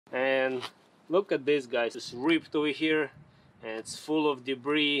And look at this, guys. It's ripped over here and it's full of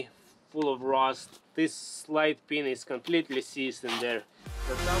debris, full of rust. This slide pin is completely seized in there.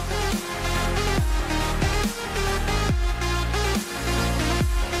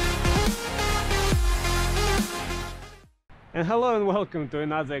 And hello and welcome to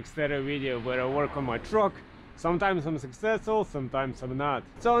another Xterra video where I work on my truck. Sometimes I'm successful, sometimes I'm not.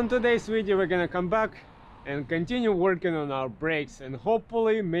 So in today's video we're gonna come back and continue working on our brakes, and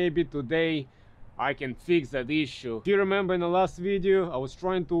hopefully maybe today I can fix that issue. If you remember in the last video I was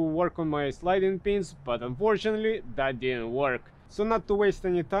trying to work on my sliding pins, but unfortunately that didn't work. So not to waste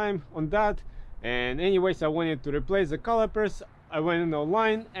any time on that, and anyways I wanted to replace the calipers. I went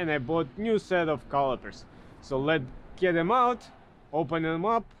online and I bought new set of calipers. So let's get them out, open them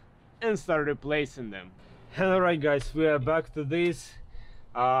up and start replacing them. Alright guys, we are back to this.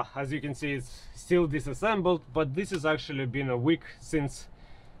 As you can see, it's still disassembled, but this has actually been a week since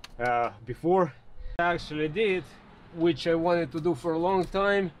before I actually did, which I wanted to do for a long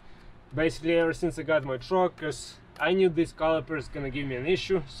time, basically ever since I got my truck, because I knew this caliper is gonna give me an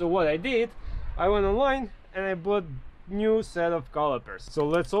issue. So what I did, I went online and I bought new set of calipers. So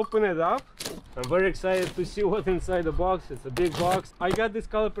let's open it up. I'm very excited to see what's inside the box. It's a big box. I got these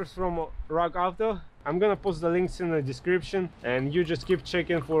calipers from RockAuto. I'm gonna post the links in the description and you just keep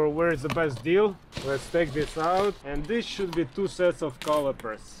checking for where is the best deal. Let's take this out, and this should be two sets of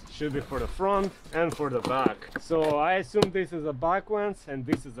calipers. Should be for the front and for the back. So I assume this is the back ones and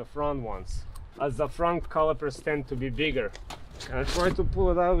this is the front ones, as the front calipers tend to be bigger. I'll try to pull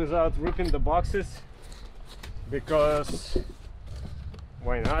it out without ripping the boxes, because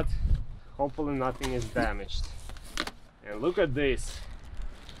why not? Hopefully nothing is damaged. And look at this.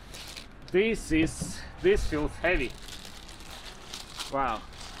 This feels heavy. Wow.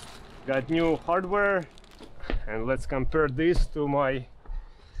 Got new hardware, and let's compare this to my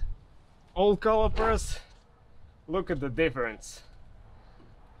old calipers. Look at the difference.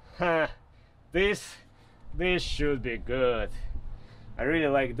 This should be good. I really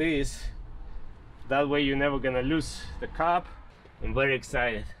like this. That way you're never gonna lose the cap. I'm very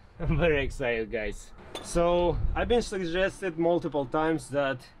excited. I'm very excited, guys. So I've been suggested multiple times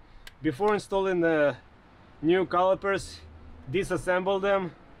that before installing the new calipers, disassemble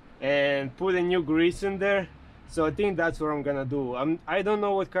them and put a new grease in there. So I think that's what I'm gonna do. I don't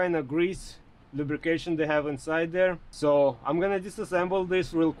know what kind of grease lubrication they have inside there, so I'm gonna disassemble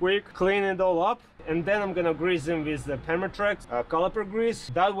this real quick, clean it all up, and then I'm gonna grease them with the Permatex caliper grease.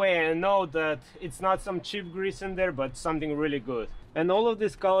 That way I know that it's not some cheap grease in there, but something really good. And all of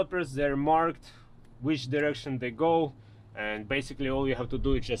these calipers, they're marked which direction they go, and basically all you have to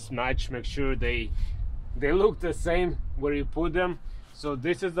do is just match, make sure they look the same where you put them. So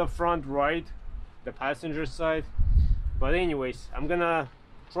this is the front right, the passenger side. But anyways, I'm gonna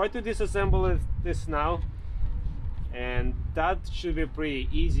try to disassemble this now, and that should be pretty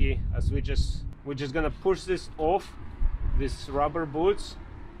easy, as we're just gonna push this off these rubber boots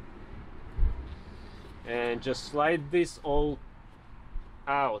and just slide this all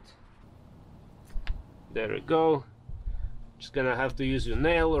out. There we go. Just gonna have to use your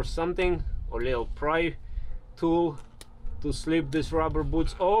nail or something, or little pry tool to slip these rubber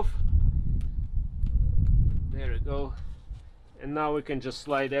boots off. There we go. And now we can just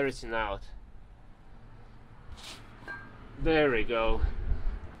slide everything out. There we go.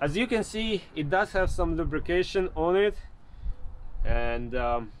 As you can see, it does have some lubrication on it, and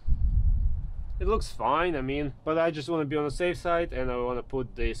it looks fine, I mean, but I just want to be on the safe side and I want to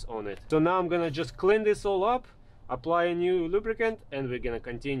put this on it. So now I'm gonna just clean this all up, apply a new lubricant, and we're gonna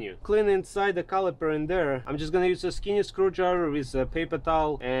continue. Clean inside the caliper in there. I'm just gonna use a skinny screwdriver with a paper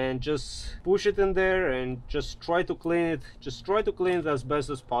towel and just push it in there and just try to clean it. Just try to clean it as best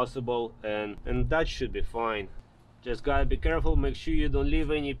as possible, and that should be fine. Just gotta be careful, make sure you don't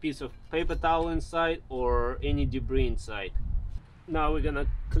leave any piece of paper towel inside or any debris inside. Now we're gonna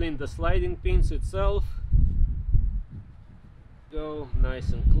clean the sliding pins itself. Go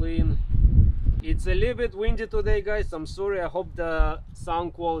nice and clean. It's a little bit windy today, guys. I'm sorry. I hope the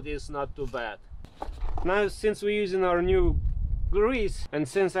sound quality is not too bad. Now, since we're using our new grease, and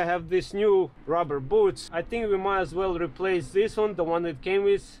since I have these new rubber boots, I think we might as well replace this one, the one that came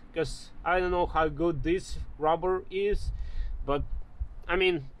with, because I don't know how good this rubber is, but I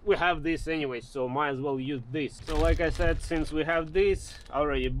mean, we have this anyway, so might as well use this. So like I said, since we have this, I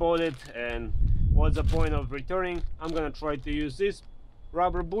already bought it, and what's the point of returning? I'm gonna try to use these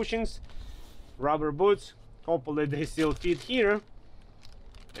rubber bushings, rubber boots. Hopefully they still fit here,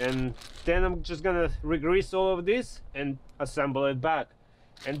 and then I'm just gonna re-grease all of this and assemble it back,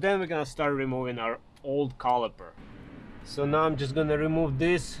 and then we're gonna start removing our old caliper. So now I'm just gonna remove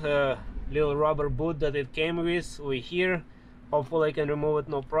this little rubber boot that it came with over here. Hopefully I can remove it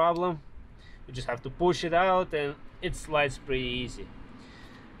no problem. You just have to push it out and it slides pretty easy.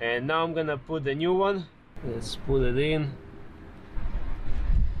 And now I'm gonna put the new one. Let's put it in.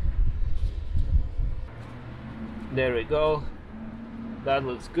 There we go. That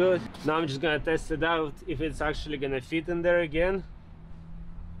looks good. Now I'm just gonna test it out if it's actually gonna fit in there again.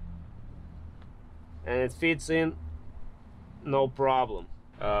 And it fits in no problem.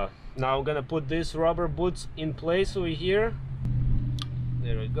 Now I'm gonna put these rubber boots in place over here.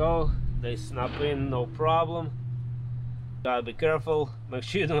 There we go. They snap in no problem. Gotta be careful, make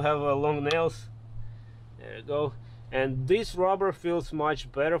sure you don't have long nails. There you go. And this rubber feels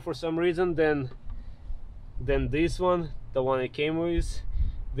much better for some reason than this one, the one it came with.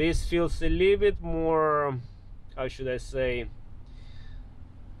 This feels a little bit more, how should I say,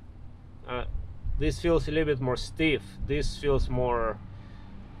 this feels a little bit more stiff. This feels more,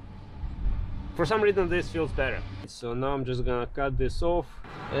 for some reason this feels better. So now I'm just gonna cut this off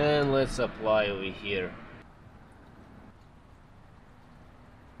and let's apply over here.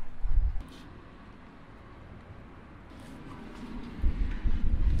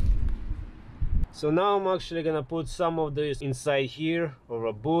 So now I'm actually gonna put some of this inside here or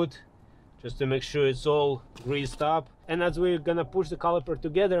a boot, just to make sure it's all greased up. And as we're gonna push the caliper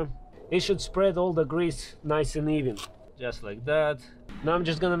together, it should spread all the grease nice and even, just like that. Now I'm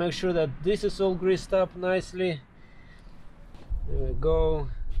just gonna make sure that this is all greased up nicely. There we go.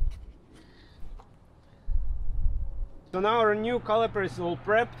 So now our new caliper is all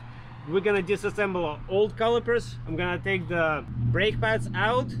prepped. We're gonna disassemble our old calipers. I'm gonna take the brake pads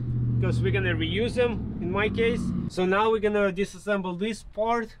out because we're gonna reuse them in my case. So now we're gonna disassemble this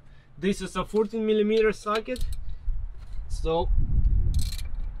part. This is a 14mm socket. So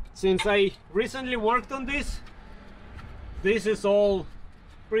since I recently worked on this is all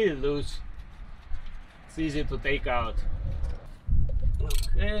pretty loose. It's easy to take out.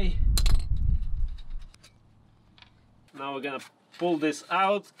 Okay. Now we're gonna pull this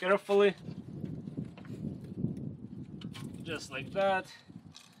out carefully, just like that,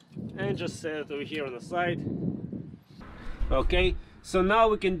 and just set it over here on the side. Okay, so now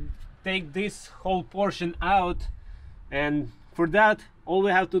we can take this whole portion out, and for that all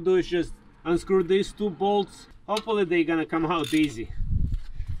we have to do is just unscrew these two bolts. Hopefully they're gonna come out easy,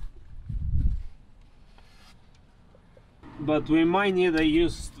 but we might need a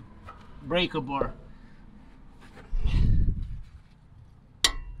used breaker bar.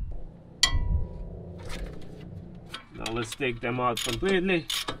 Now let's take them out completely.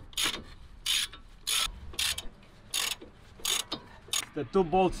 The two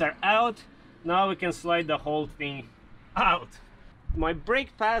bolts are out. Now we can slide the whole thing out. My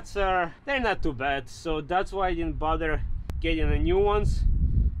brake pads they're not too bad, so that's why I didn't bother getting the new ones,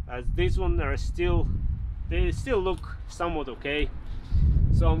 as these ones are they still look somewhat okay.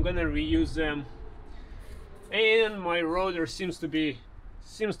 So I'm gonna reuse them, and my rotor seems to be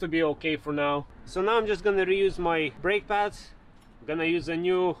okay for now. So now I'm just gonna reuse my brake pads. I'm gonna use the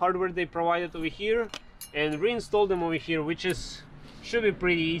new hardware they provided over here and reinstall them over here, which should be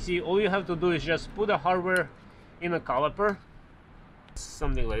pretty easy. All you have to do is just put the hardware in a caliper,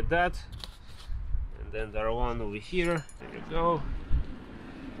 something like that, and then there are one over here. There you go.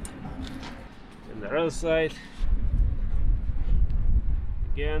 And the other side,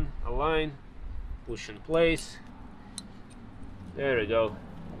 again, align, push in place. There we go.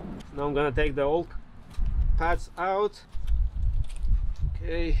 Now I'm gonna take the old pads out.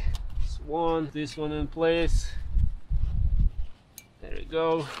 Okay, this one in place. There we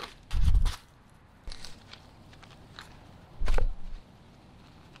go.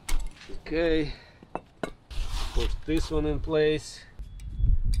 Okay, put this one in place.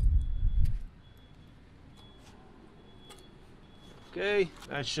 Okay,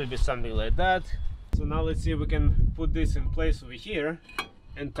 that should be something like that. So now let's see if we can put this in place over here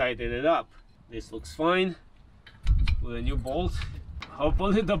and tighten it up. This looks fine. Put a new bolt.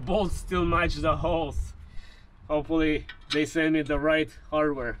 Hopefully the bolts still match the holes. Hopefully they send me the right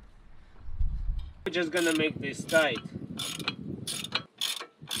hardware. We're just gonna make this tight.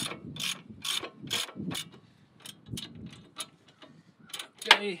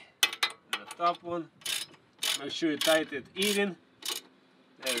 Okay, and the top one, make sure you tighten it even.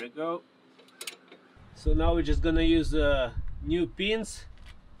 There we go. So now we're just gonna use the new pins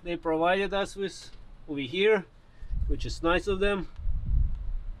they provided us with over here, which is nice of them.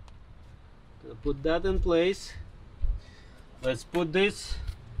 Gonna put that in place. Let's put these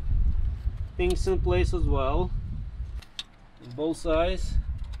things in place as well, on both sides.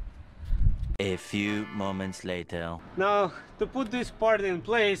 A few moments later. Now, to put this part in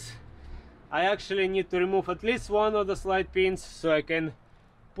place, I actually need to remove at least one of the slide pins so I can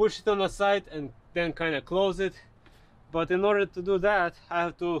push it on the side and then kind of close it. But in order to do that, I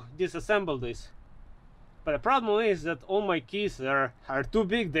have to disassemble this. But the problem is that all my keys are too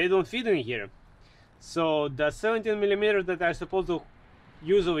big, they don't fit in here. So the 17mm that I'm supposed to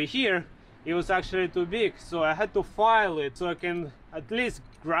use over here, it was actually too big, so I had to file it so I can at least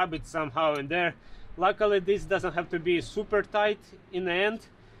grab it somehow in there. Luckily this doesn't have to be super tight in the end,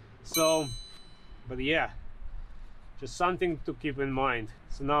 so, but yeah, just something to keep in mind.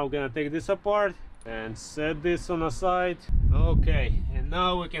 So now I'm gonna take this apart and set this on the side. Okay, and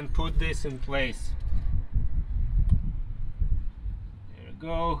now we can put this in place. There we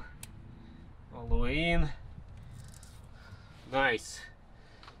go, all the way in. Nice.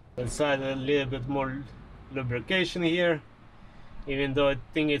 Inside a little bit more lubrication here, even though I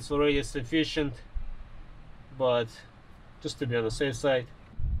think it's already sufficient, but just to be on the safe side.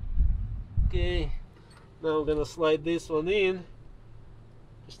 Okay, now I'm gonna slide this one in,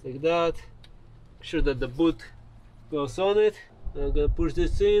 just like that. Make sure that the boot goes on it. Now I'm gonna push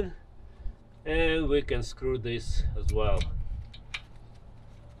this in, and we can screw this as well.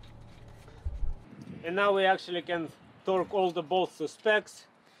 And now we actually can torque all the bolts to specs.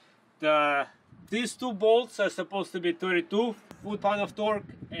 These two bolts are supposed to be 32 foot-pound of torque,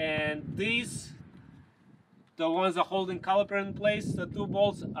 and these, the ones that are holding caliper in place, the two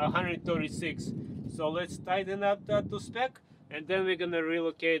bolts are 136. So let's tighten up that to spec, and then we're gonna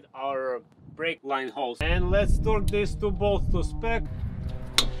relocate our brake line holes. And let's torque these two bolts to spec.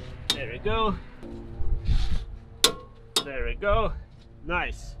 There we go. There we go.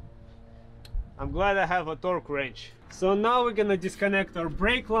 Nice. I'm glad I have a torque wrench. So now we're gonna disconnect our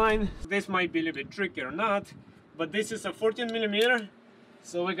brake line. This might be a little bit tricky or not, but this is a 14mm,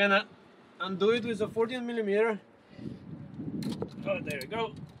 so we're gonna undo it with a 14mm. Oh, there we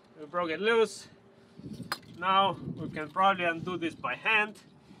go. We broke it loose. Now we can probably undo this by hand.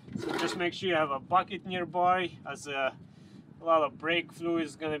 So just make sure you have a bucket nearby, as a lot of brake fluid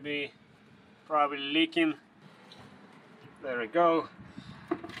is gonna be probably leaking. There we go.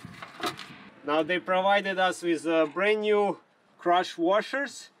 Now they provided us with brand new crush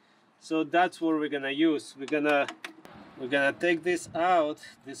washers, so that's what we're gonna use. We're gonna take this out,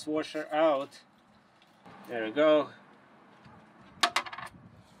 this washer out. There we go.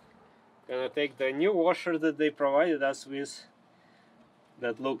 Gonna take the new washer that they provided us with,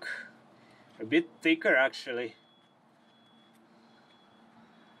 that look a bit thicker actually.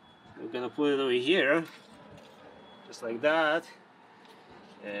 We're gonna put it over here, just like that.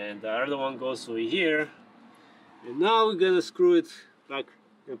 And the other one goes over here, and now we're gonna screw it back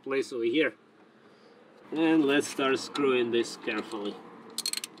in place over here. And let's start screwing this carefully.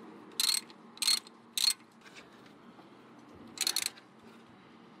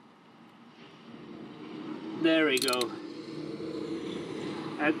 There we go.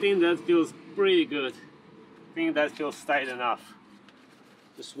 I think that feels pretty good. I think that feels tight enough.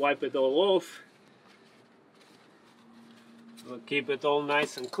 Just wipe it all off. We'll keep it all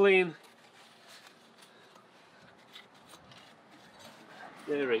nice and clean.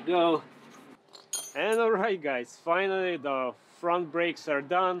 There we go. And alright guys, finally the front brakes are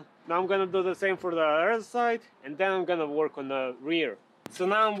done. Now I'm gonna do the same for the other side, and then I'm gonna work on the rear. So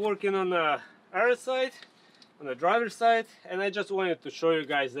now I'm working on the other side, on the driver's side, and I just wanted to show you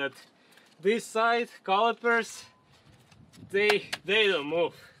guys that this side calipers, they don't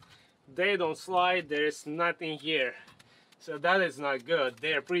move, they don't slide, there is nothing here. So that is not good.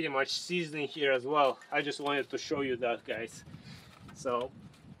 They are pretty much seized in here as well. I just wanted to show you that, guys. So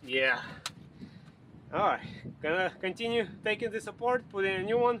yeah, alright, gonna continue taking this apart, put in a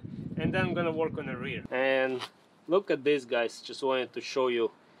new one, and then I'm gonna work on the rear. And look at this, guys. Just wanted to show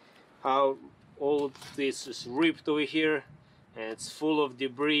you how all of this is ripped over here, and it's full of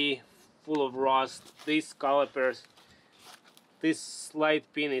debris, full of rust. These calipers, this slide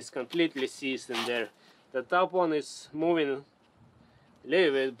pin is completely seized in there. The top one is moving a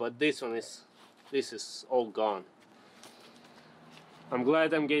little bit, but this is all gone. I'm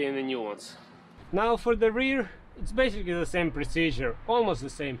glad I'm getting the new ones. Now for the rear, it's basically the same procedure, almost the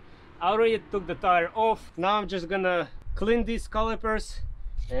same. I already took the tire off. Now I'm just gonna clean these calipers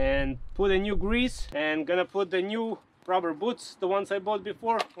and put a new grease, and gonna put the new rubber boots, the ones I bought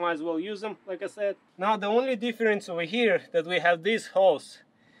before. Might as well use them, like I said. Now the only difference over here, that we have this hose.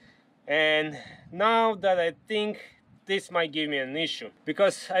 And now that I think this might give me an issue,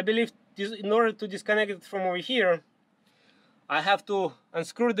 because I believe this, in order to disconnect it from over here, I have to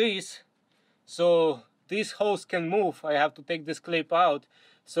unscrew this so this hose can move. I have to take this clip out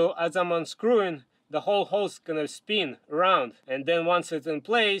So as I'm unscrewing, the whole hose gonna spin around, and then once it's in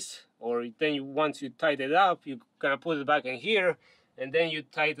place, or then once you tighten it up, you gonna put it back in here, and then you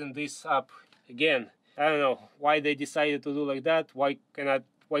tighten this up again. I don't know why they decided to do like that. Why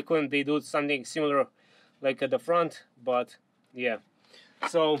couldn't they do something similar like at the front? But yeah.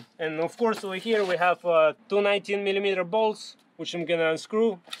 So, and of course over here we have two 19mm bolts, which I'm gonna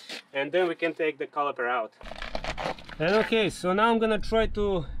unscrew, and then we can take the caliper out. And okay, so now I'm gonna try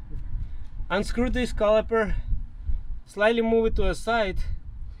to unscrew this caliper, slightly move it to the side,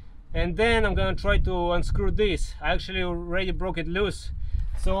 and then I'm gonna try to unscrew this. I actually already broke it loose,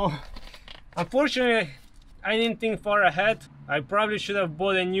 so unfortunately I didn't think far ahead. I probably should have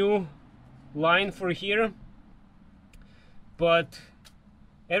bought a new line for here, but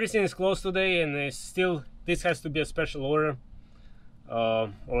everything is closed today, and it's still, this has to be a special order,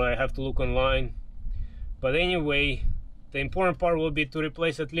 or I have to look online. But anyway, the important part will be to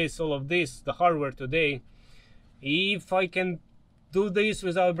replace at least all of this, the hardware, today. If I can do this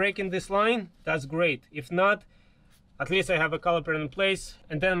without breaking this line, that's great. If not, at least I have a caliper in place,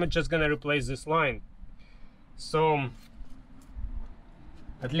 and then I'm just gonna replace this line. So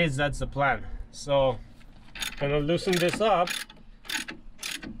at least that's the plan. So I'm gonna loosen this up,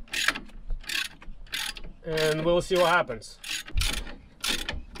 and we'll see what happens.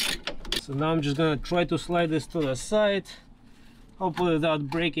 So now I'm just gonna try to slide this to the side, hopefully without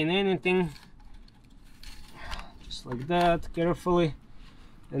breaking anything. Just like that, carefully.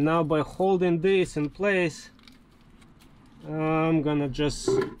 And now by holding this in place, I'm gonna just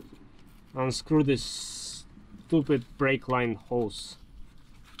unscrew this stupid brake line hose.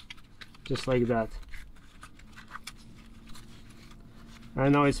 Just like that. I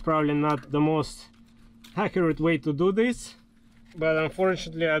know it's probably not the most accurate way to do this, but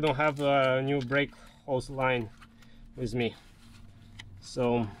unfortunately I don't have a new brake hose line with me.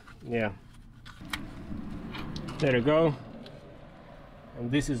 So yeah, there you go,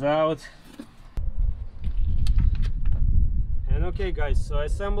 and this is out. And okay guys, so I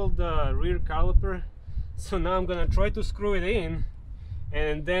assembled the rear caliper, so now I'm gonna try to screw it in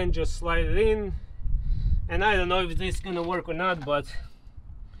and then just slide it in. And I don't know if this is gonna work or not, but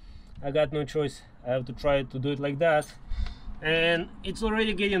I got no choice. I have to try to do it like that. And it's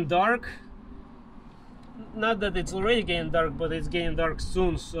already getting dark. Not that it's already getting dark, but it's getting dark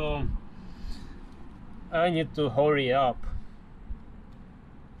soon, so I need to hurry up.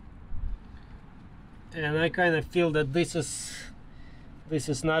 And I kind of feel that this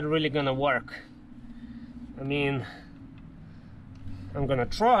is not really gonna work. I mean, I'm gonna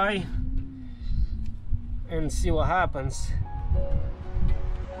try and see what happens.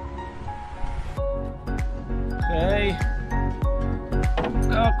 Okay.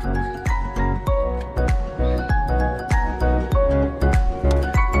 Oh crap.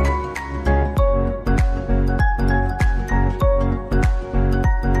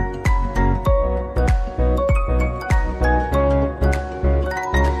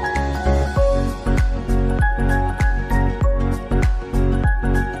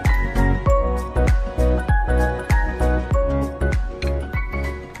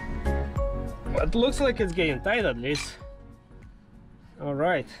 It looks like it's getting tight at least. All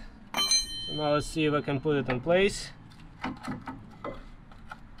right, so now let's see if I can put it in place.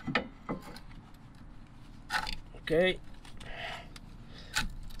 Okay,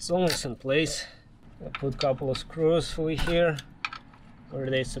 it's almost in place. I put a couple of screws over here where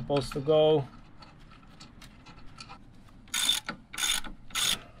they're supposed to go.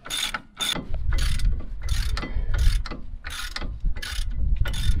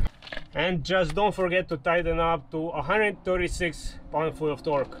 And just don't forget to tighten up to 136 pound-feet of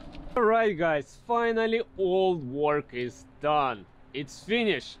torque. Alright guys, finally all work is done. It's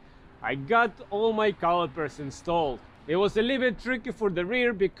finished. I got all my calipers installed. It was a little bit tricky for the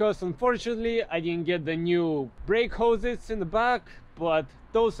rear because unfortunately I didn't get the new brake hoses in the back, but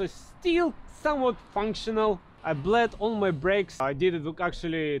those are still somewhat functional. I bled all my brakes. I did it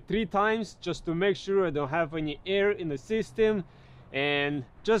actually 3 times just to make sure I don't have any air in the system. And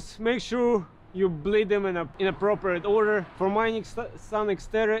just make sure you bleed them in appropriate order. For my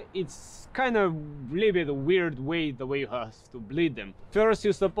Xterra, it's kind of a little bit weird way the way you have to bleed them. First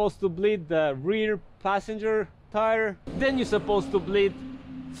you're supposed to bleed the rear passenger tire, then you're supposed to bleed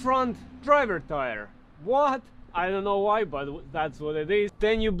front driver tire. What? I don't know why, but that's what it is.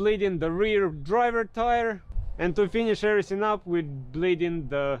 Then you bleed in the rear driver tire, and to finish everything up we bleed in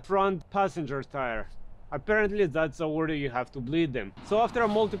the front passenger tire. Apparently that's the order you have to bleed them. So after a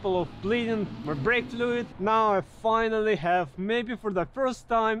multiple of bleeding my brake fluid, now I finally have, maybe for the first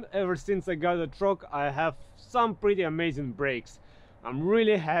time ever since I got the truck, I have some pretty amazing brakes. I'm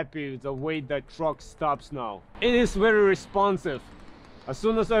really happy with the way that truck stops now. It is very responsive. As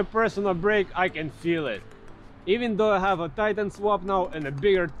soon as I press on a brake, I can feel it. Even though I have a Titan swap now and a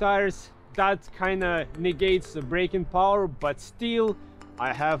bigger tires, that kind of negates the braking power, but still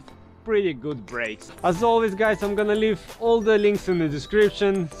I have pretty good brakes. As always guys, I'm gonna leave all the links in the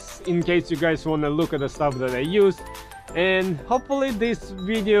description in case you guys want to look at the stuff that I used. And hopefully this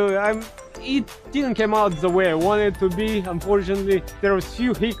video, it didn't come out the way I wanted it to be. Unfortunately, there was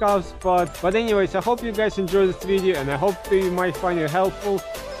few hiccups, but anyways, I hope you guys enjoyed this video and I hope you might find it helpful.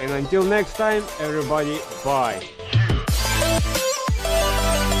 And until next time, everybody, bye.